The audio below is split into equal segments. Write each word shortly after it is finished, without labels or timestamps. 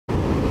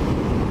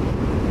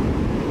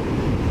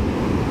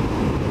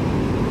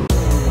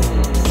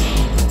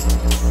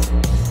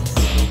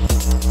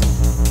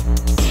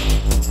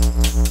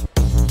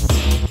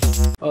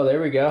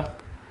go.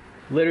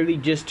 Literally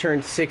just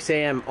turned 6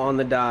 a.m. on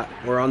the dot.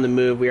 We're on the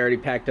move. We already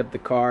packed up the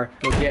car.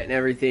 We're getting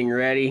everything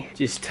ready.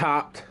 Just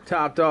topped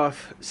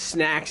off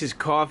Snacks'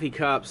 coffee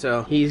cup,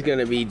 so he's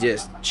gonna be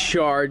just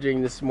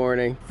charging this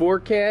morning.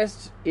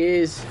 Forecast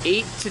is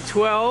 8 to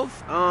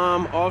 12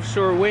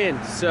 offshore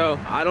winds, so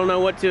I don't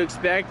know what to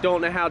expect.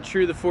 Don't know how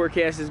true the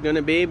forecast is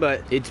gonna be,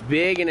 but it's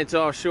big and it's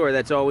offshore.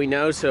 That's all we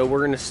know, so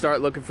we're gonna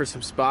start looking for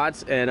some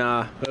spots, and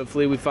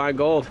hopefully we find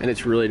gold. And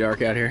it's really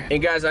dark out here.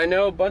 And guys, I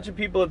know a bunch of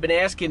people have been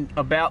asking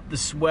about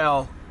the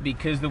swell,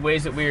 because the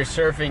waves that we were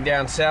surfing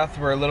down south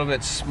were a little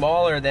bit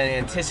smaller than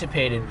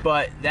anticipated,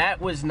 but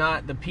that was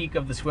not the peak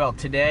of the swell.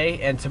 Today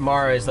and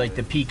tomorrow is like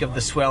the peak of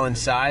the swell in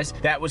size.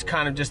 That was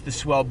kind of just the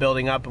swell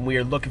building up, and we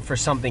were looking for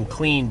something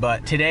clean,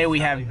 but today we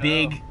have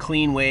big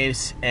clean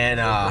waves, and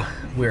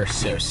we're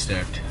so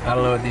stoked. I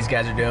don't know what these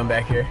guys are doing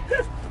back here.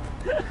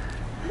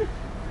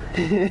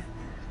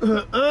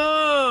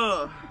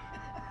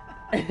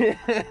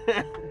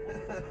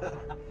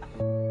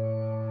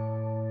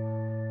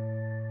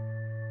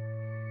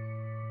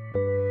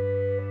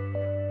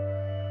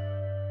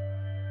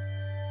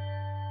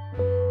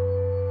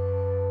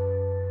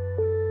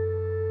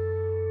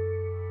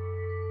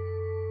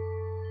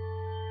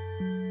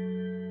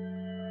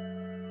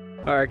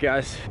 All right,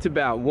 guys, it's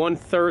about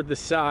 1/3 the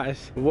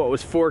size of what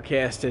was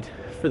forecasted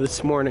for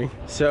this morning.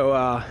 So,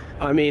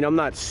 I mean, I'm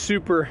not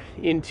super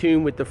in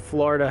tune with the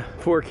Florida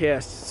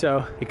forecast,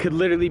 so it could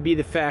literally be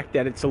the fact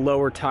that it's a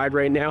lower tide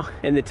right now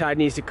and the tide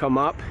needs to come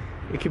up.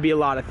 It could be a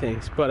lot of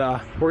things, but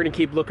we're gonna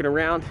keep looking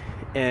around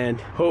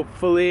and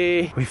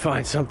hopefully we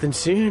find something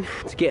soon.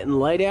 It's getting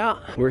light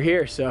out. We're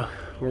here, so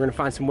we're gonna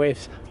find some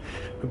waves.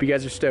 Hope you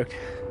guys are stoked.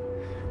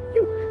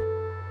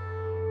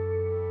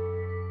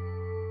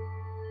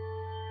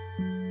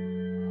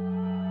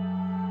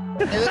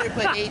 They literally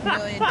put $8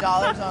 million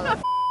on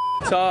a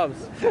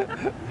Tubbs,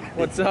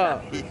 what's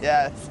up?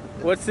 Yes.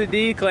 What's the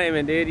D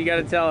claiming, dude? You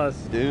gotta tell us.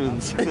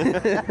 Dunes.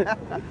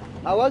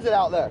 How was it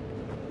out there?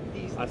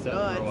 I sat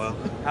out for a while.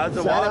 How's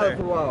the water?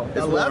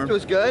 The left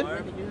was good.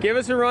 Give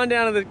us a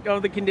rundown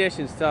of the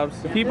conditions, Tubbs.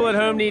 The people at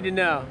home need to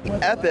know.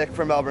 Epic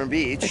for Melbourne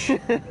Beach.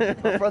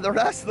 But for the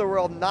rest of the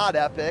world, not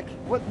epic.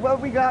 What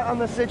we got on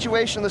the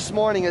situation this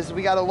morning is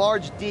we got a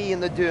large D in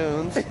the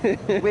dunes.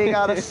 We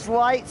got a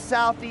slight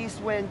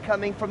southeast wind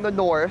coming from the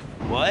north.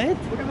 What?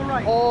 Look at the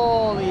right.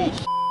 Holy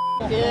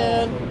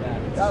dude.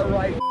 That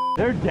right.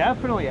 They're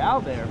definitely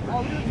out there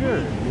for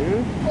sure,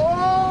 dude.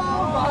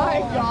 Oh my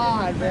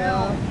God,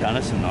 man. Got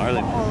us some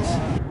gnarly ones.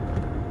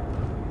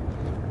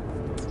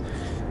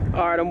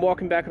 All right, I'm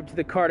walking back up to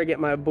the car to get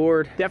my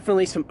board.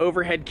 Definitely some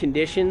overhead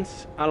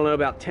conditions. I don't know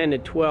about 10 to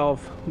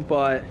 12,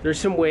 but there's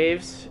some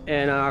waves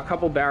and a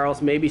couple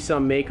barrels, maybe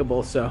some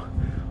makeable, so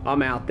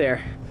I'm out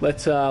there.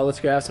 Let's go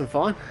have some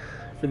fun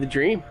for the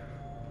dream.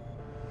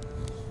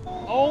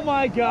 Oh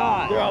my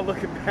God. They're all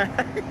looking back.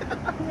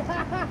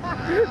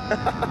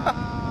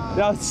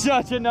 That was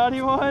such a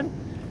nutty one.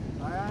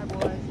 All right,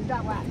 boys. You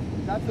got what?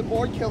 That's the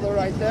board killer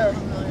right there.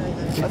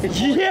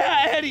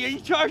 Yeah, Eddie, are you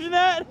charging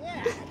that?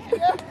 Yeah.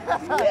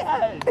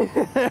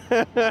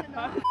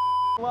 Yes.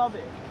 Love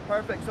it.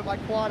 Perfect. So my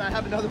quad, I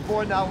have another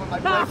board now with my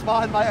brakes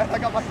on. I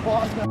got my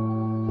quad now.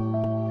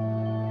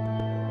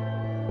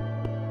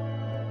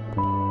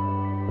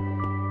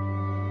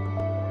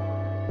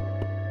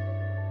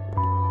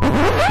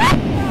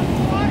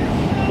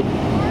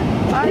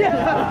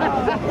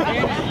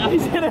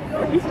 He's gonna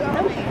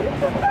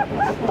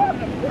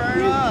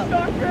burn up.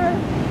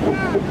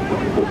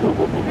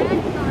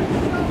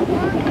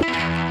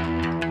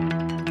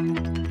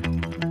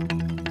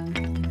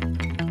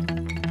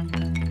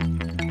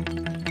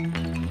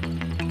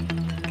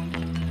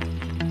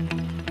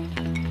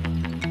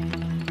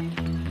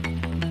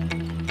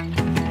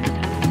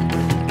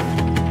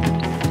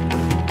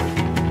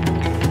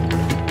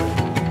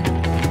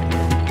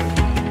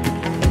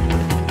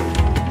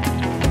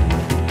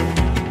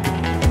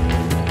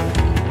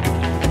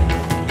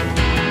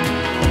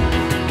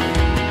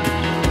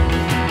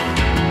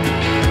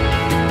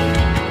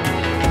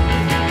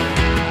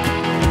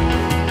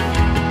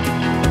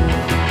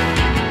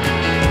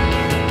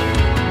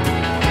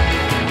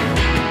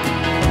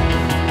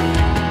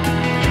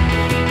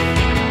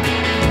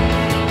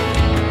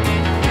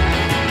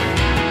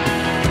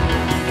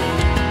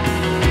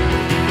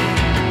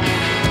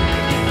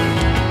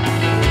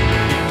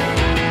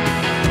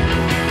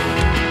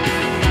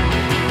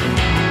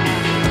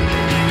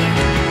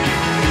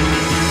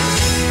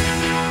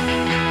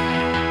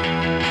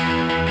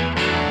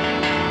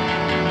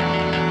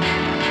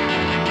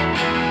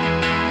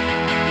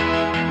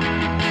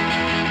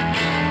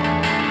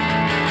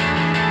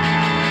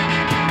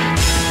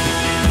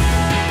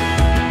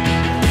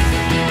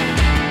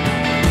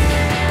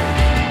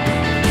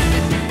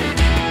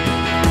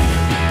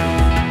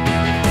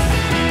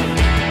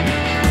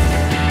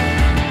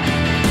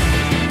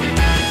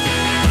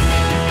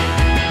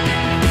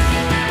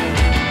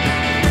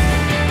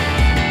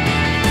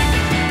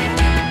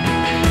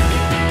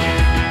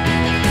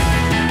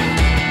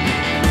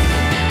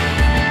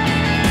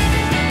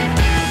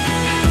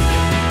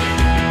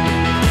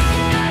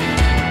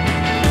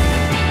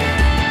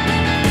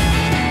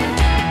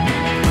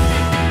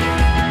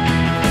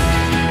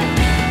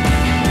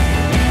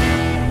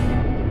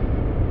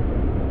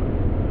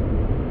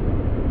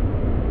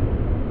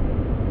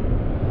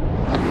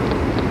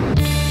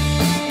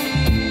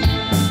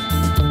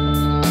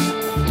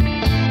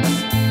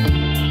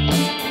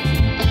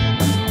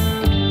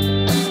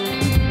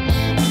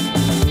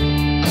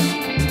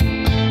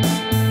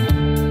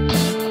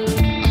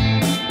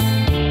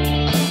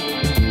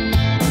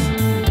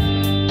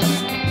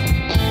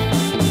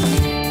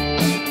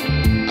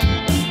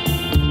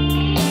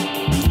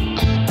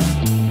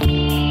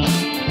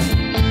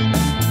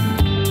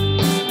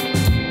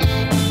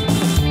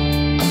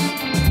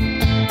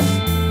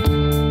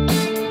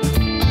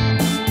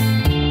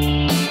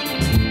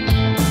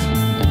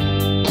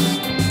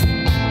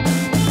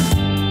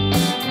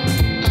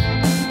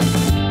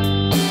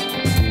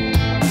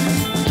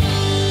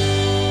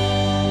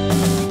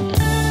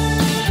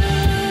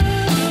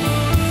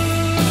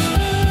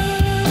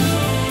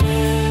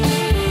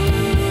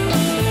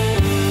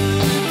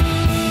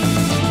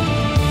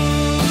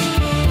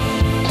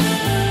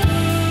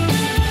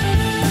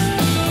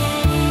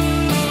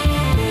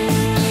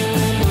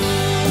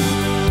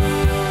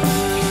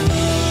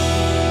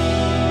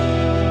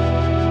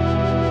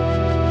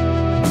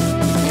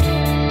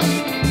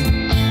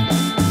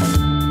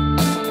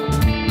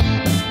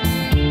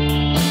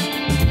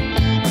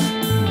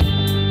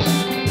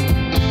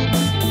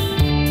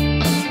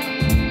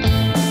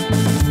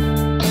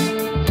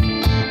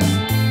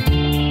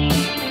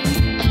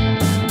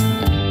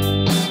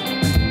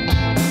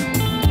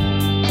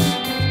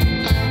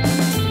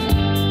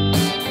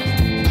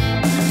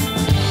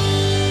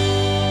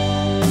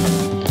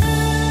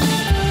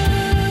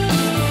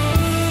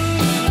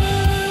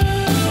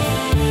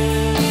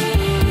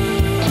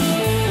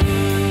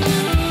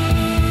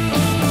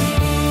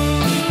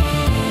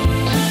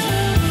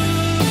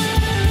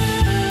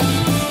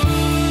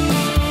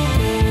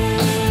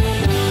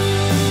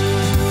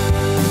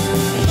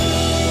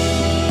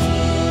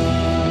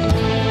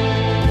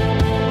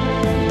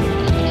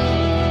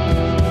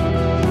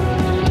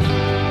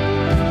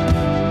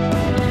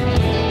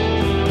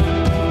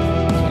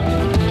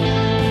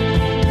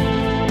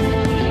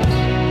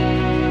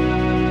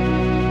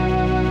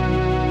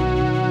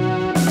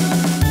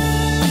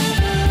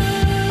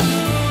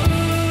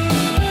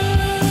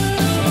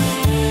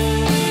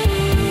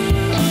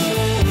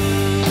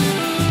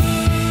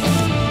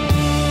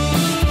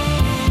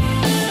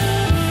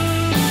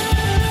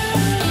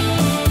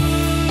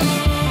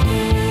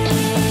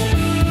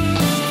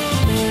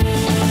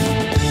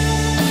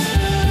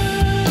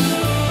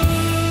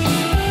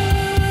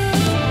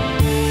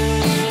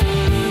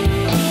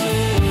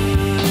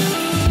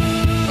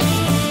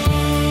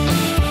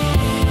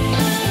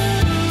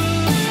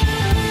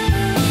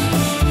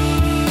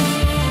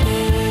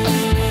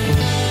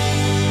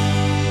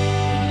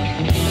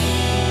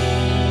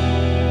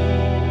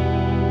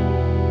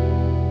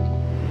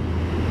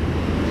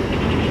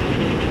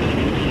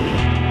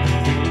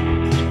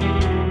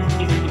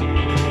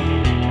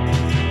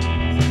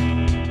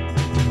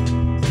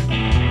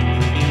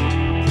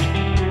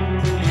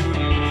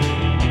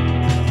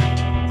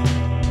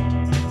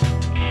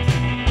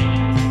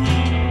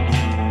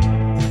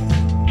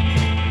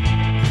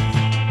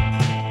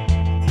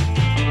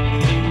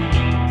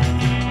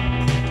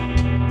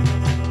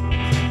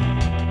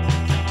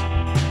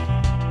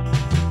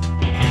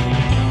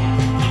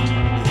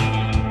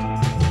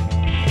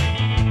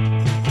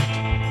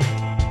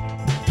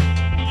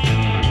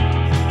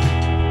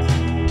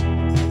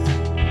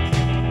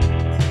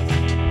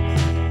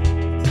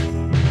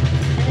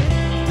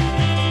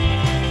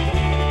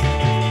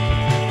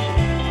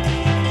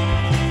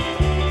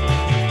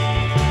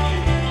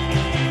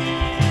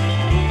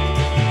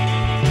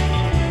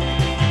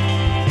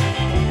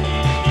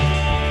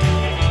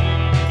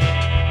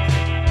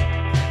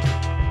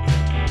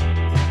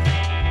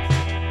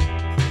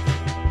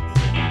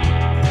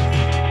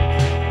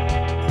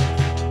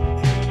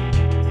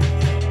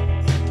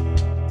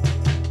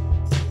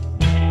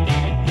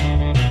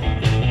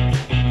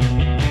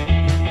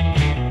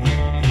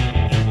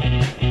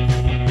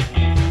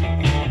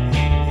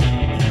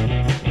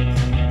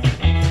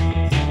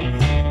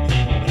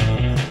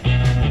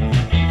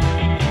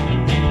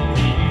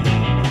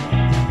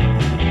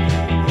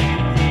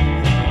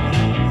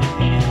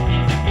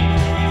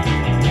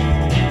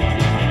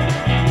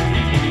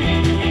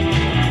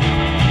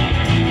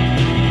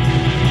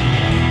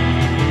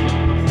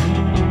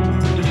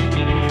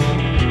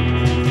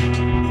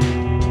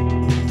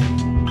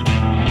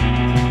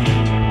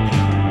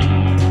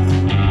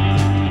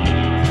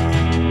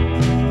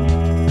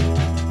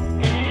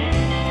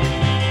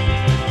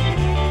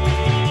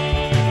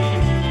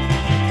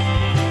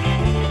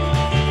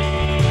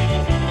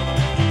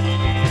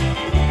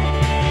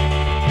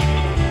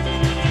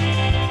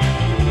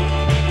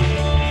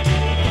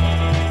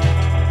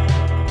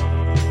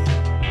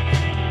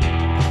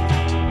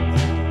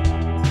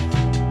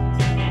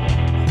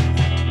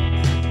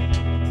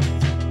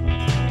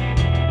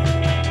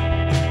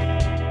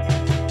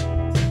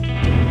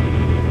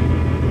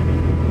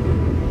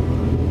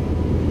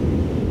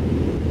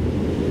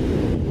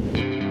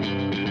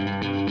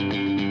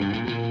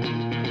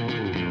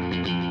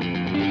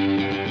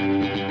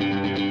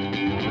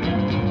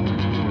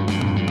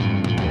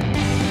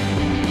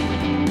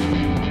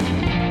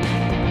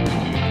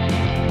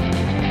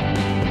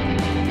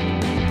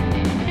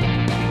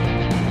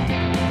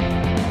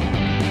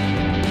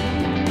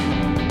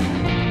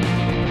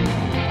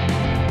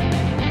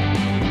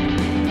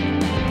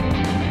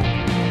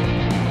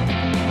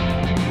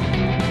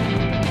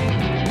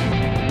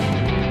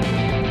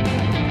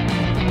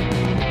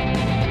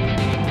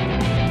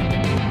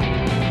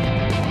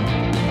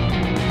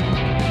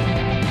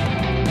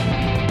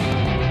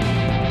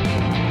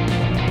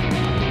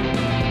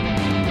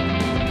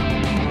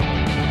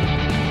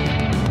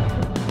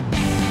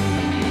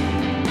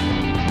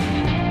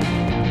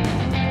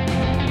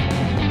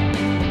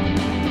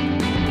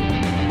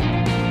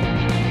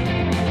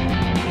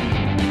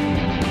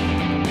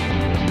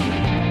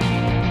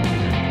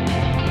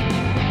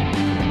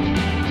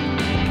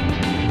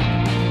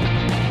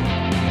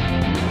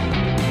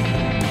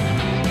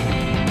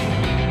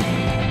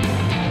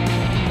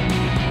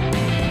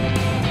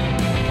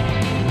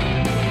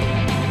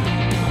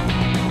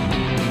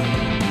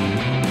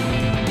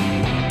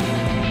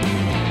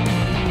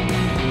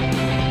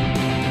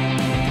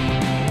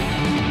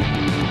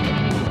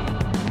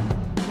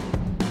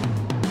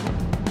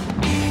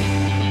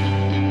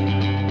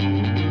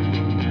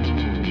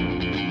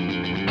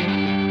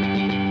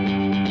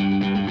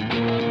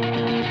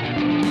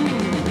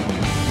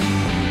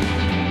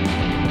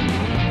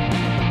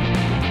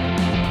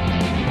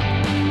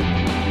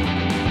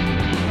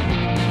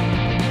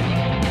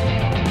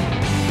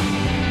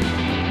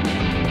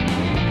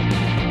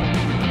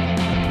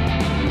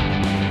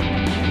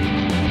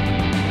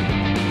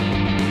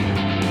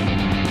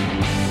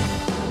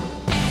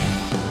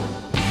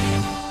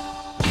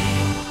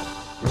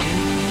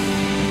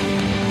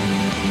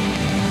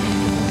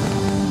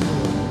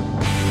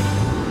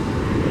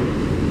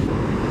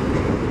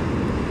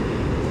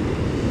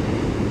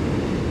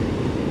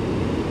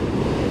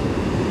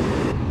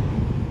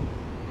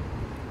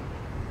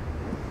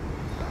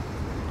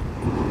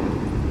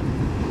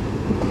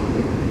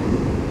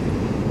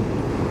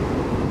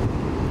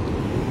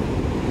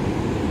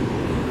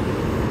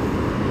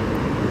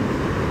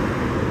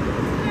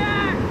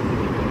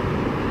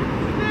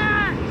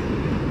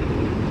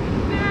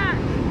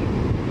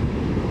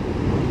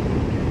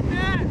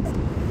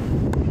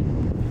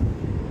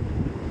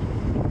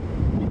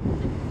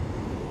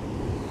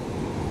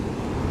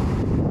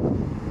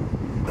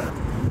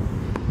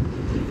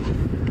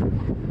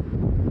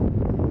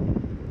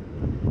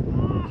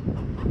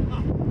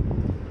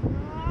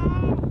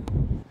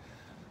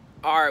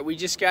 right, we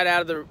just got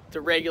out of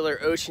the regular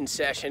ocean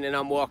session, and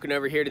I'm walking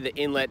over here to the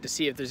inlet to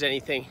see if there's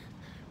anything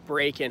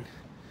breaking.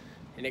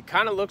 And it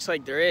kind of looks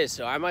like there is,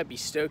 so I might be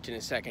stoked in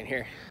a second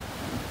here.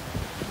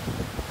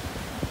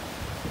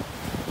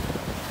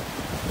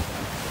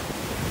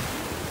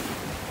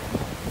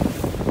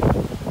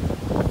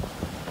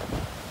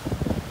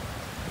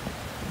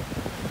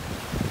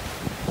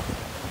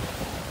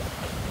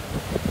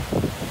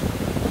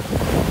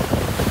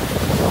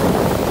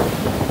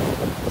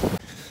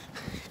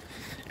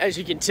 As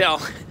you can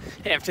tell,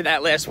 after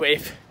that last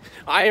wave,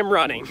 I am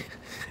running.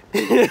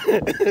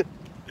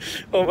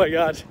 Oh my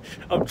God,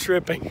 I'm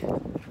tripping.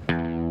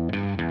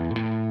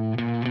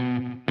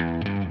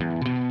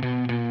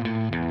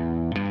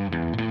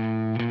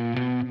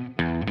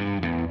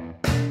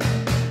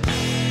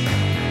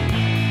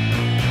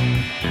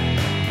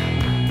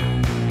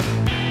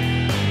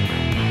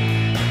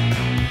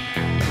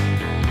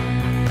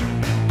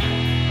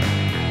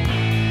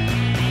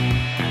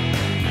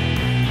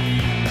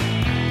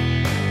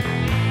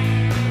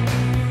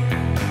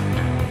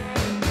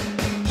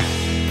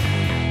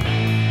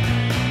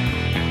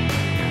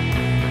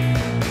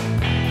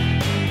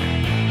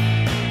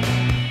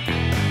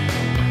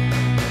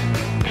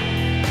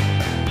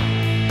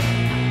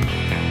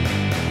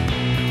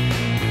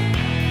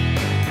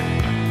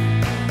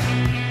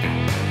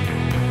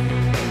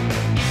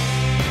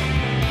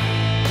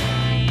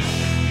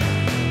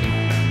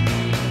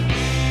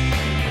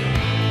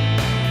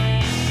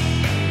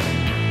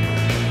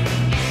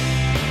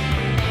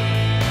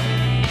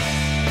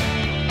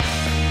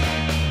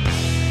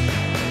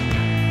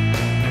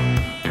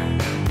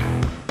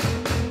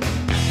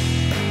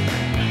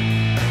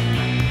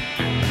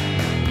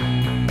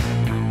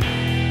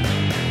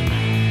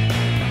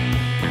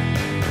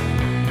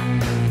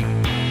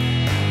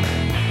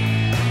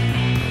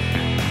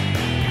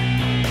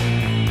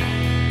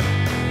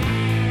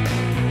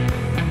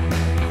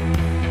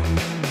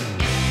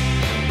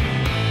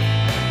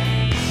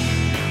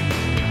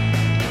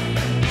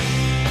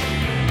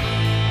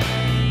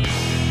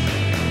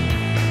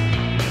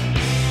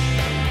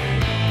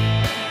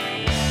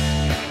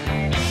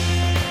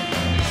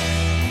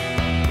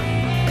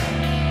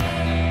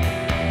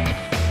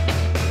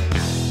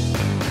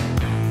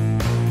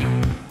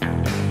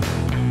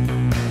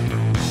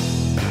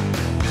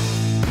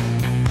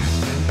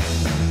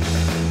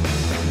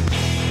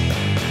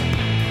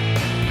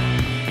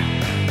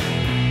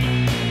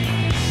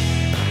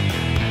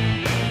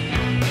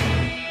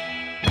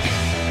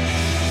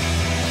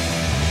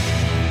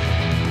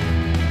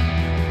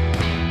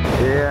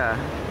 Yeah.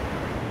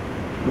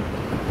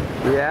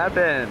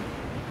 Yapping.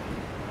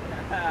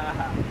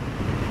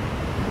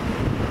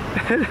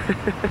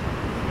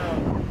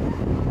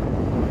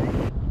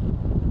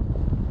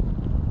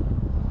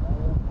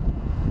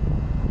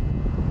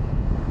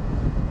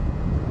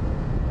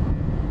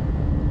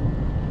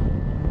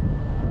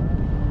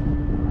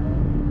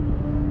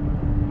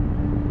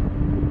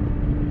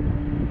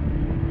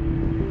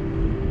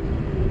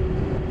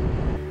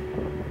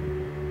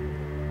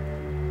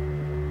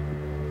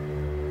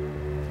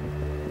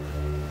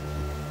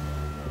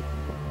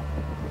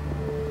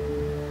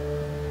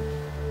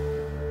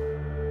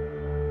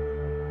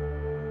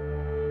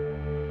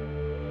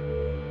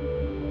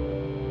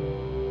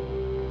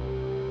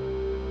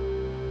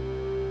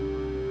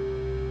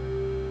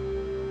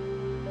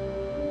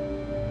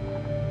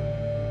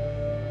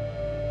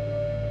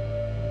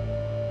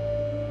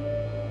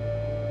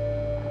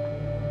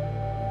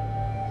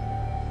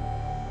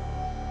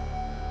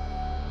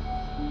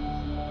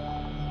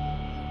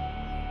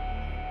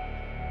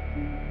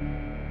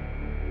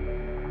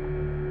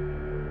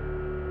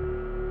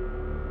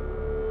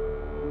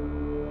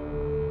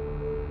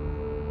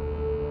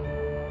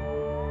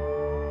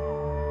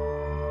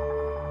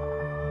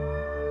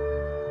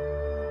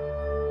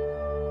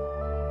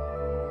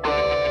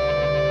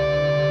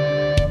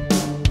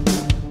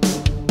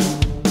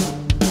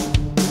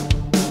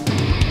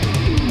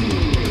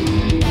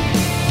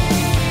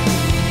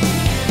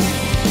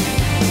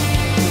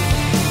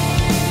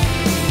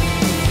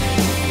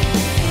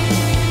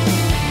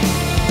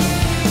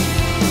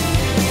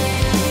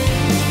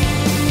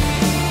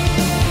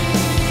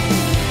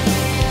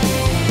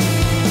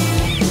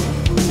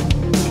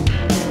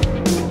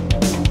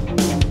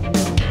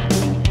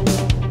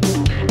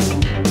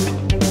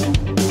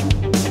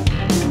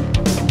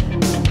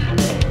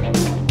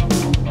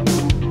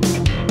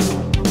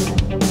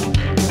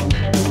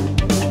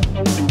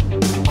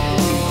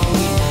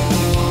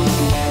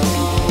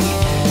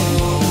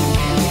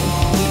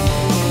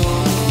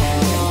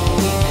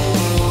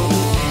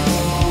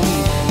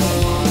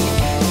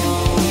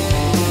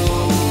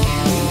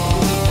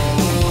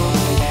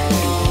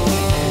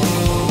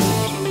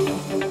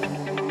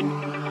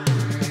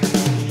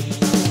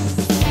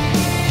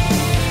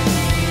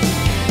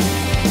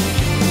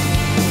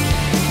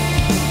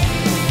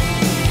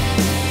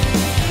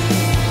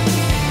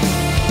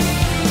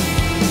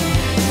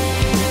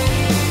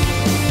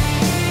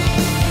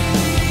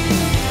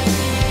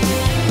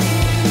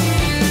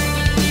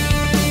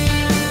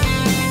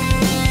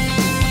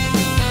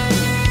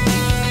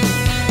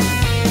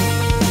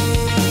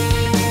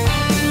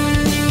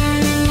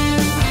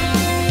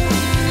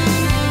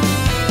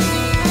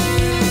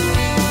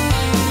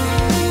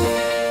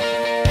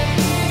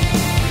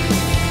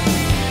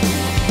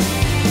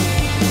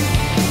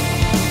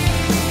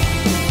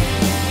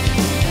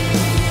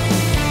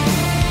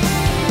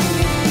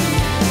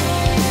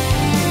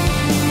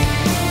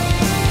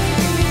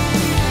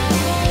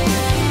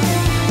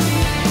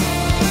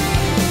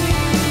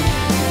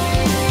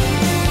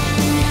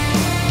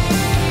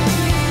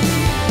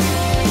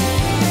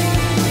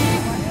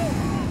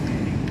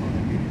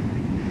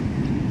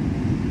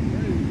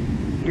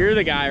 You're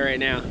the guy right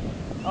now.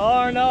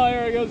 Oh no,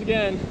 here it goes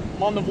again.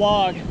 I'm on the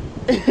vlog.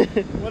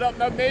 What up,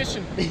 NUB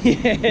Nation?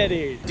 Yeah,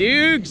 dude.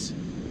 Dukes!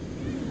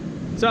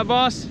 What's up,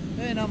 boss?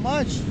 Hey, not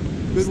much.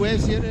 Good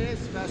waves here today,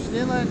 Sebastian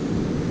Inlet.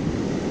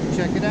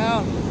 Check it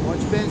out.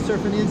 Watch Ben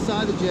surfing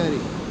inside the jetty.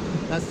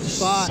 That's the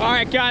spot. All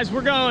right, guys,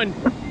 we're going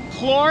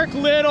Clark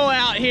Little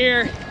out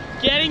here,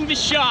 getting the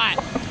shot.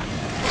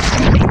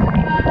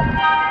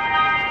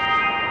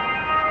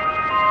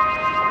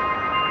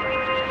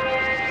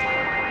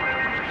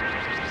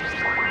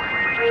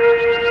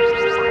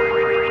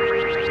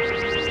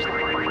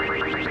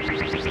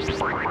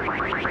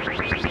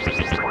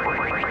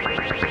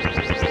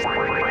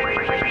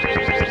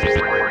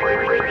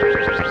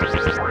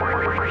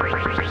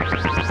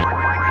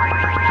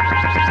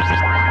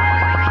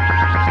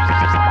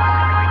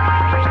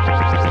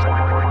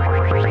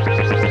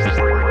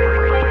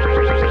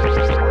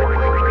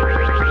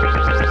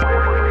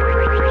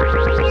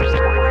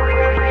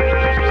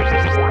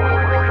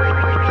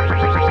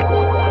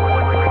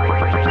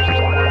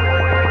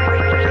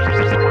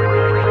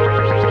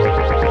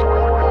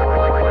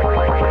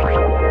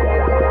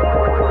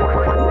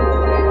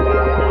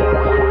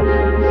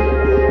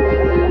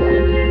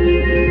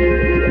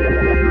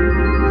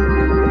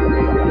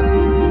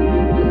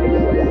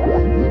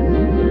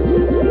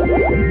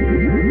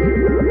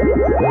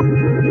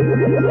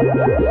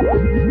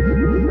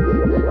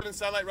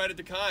 Satellite right at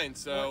the kind,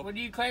 so. What are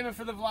you claiming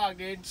for the vlog,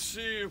 dude?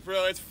 Shoot,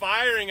 bro, it's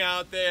firing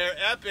out there.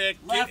 Epic.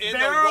 Left Get in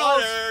barrels. the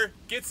water.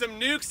 Get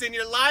some nukes in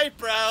your life,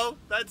 bro.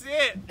 That's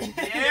it.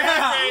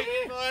 Yeah. Baby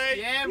boy.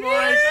 Yeah,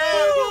 boys.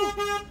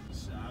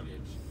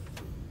 Savage.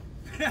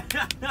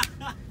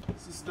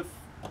 This is the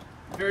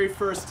very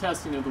first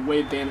testing of the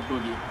Wave Bandit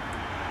Boogie.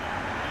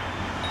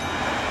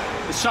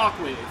 The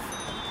shockwave.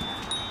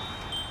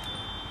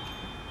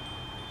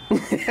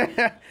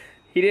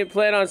 He didn't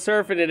plan on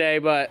surfing today,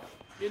 but.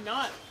 Did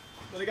not.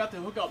 But I got the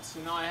hookups, so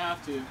now I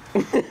have to.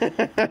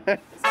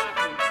 It's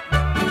happening.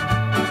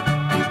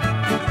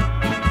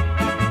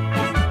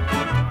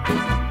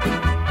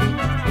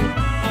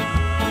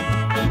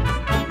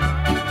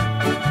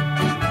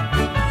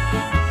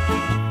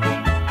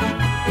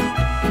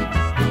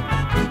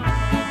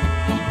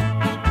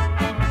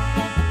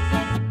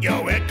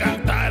 Yo voy a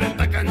cantar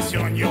esta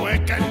canción, yo voy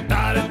a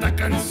cantar esta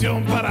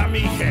canción para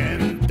mi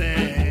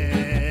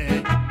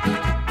gente.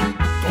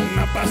 Con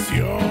una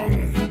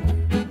pasión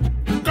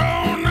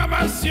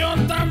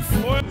tan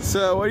fuerte.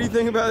 So, what do you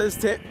think about this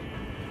tip?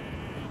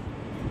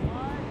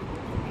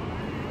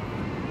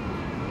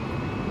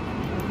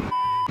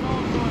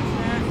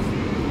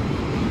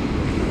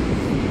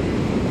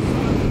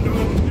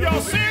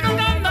 Yo sigo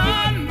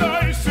andando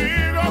y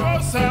sigo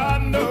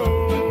gozando.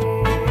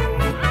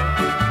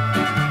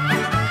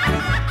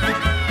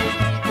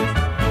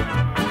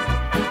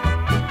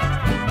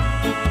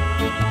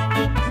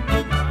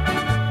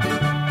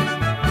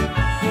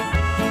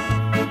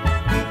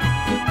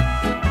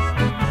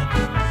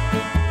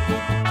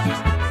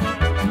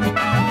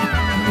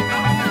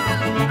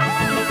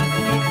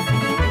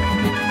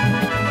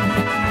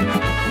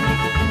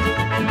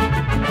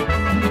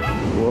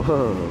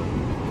 Whoa.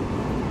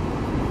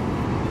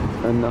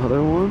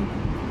 Another one?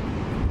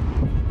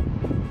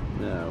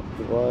 No.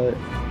 What?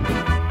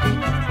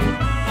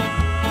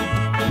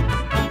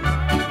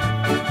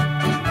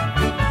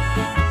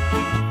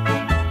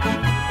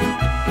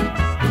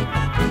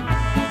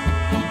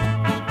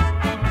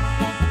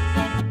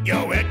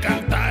 Yo voy a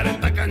cantar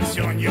esta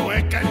canción, yo voy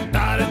a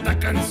cantar esta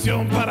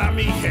canción para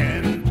mi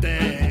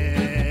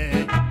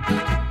gente.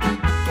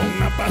 Con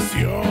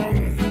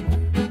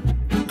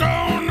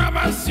una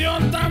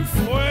pasión tan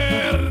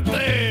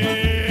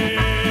fuerte.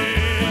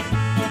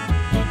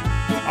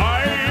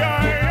 Ay,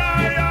 ay,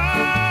 ay,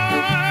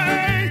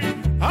 ay.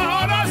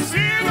 Ahora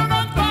sigo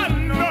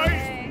cantando.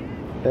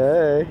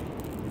 Hey.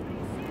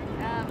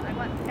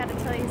 Gotta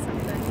tell you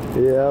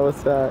something. Yeah,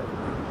 what's that?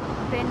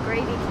 Ben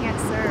Grady can't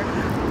surf.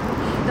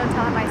 Don't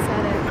tell him I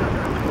said it.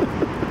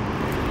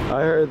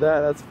 I heard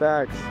that. That's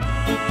facts.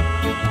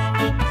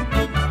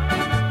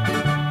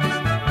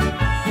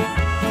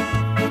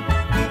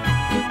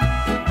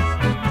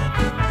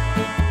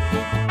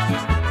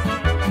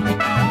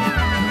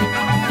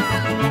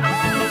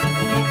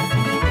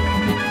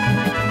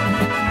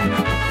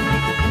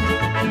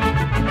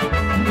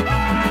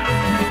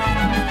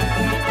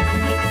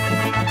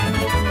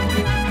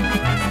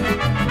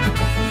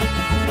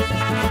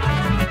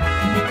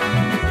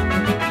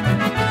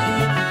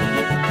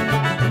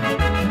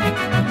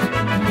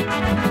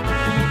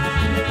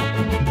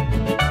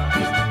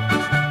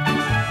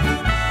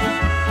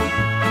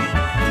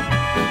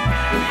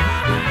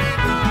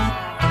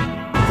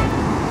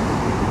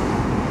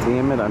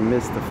 Damn it, I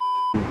missed the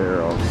f***ing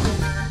barrel.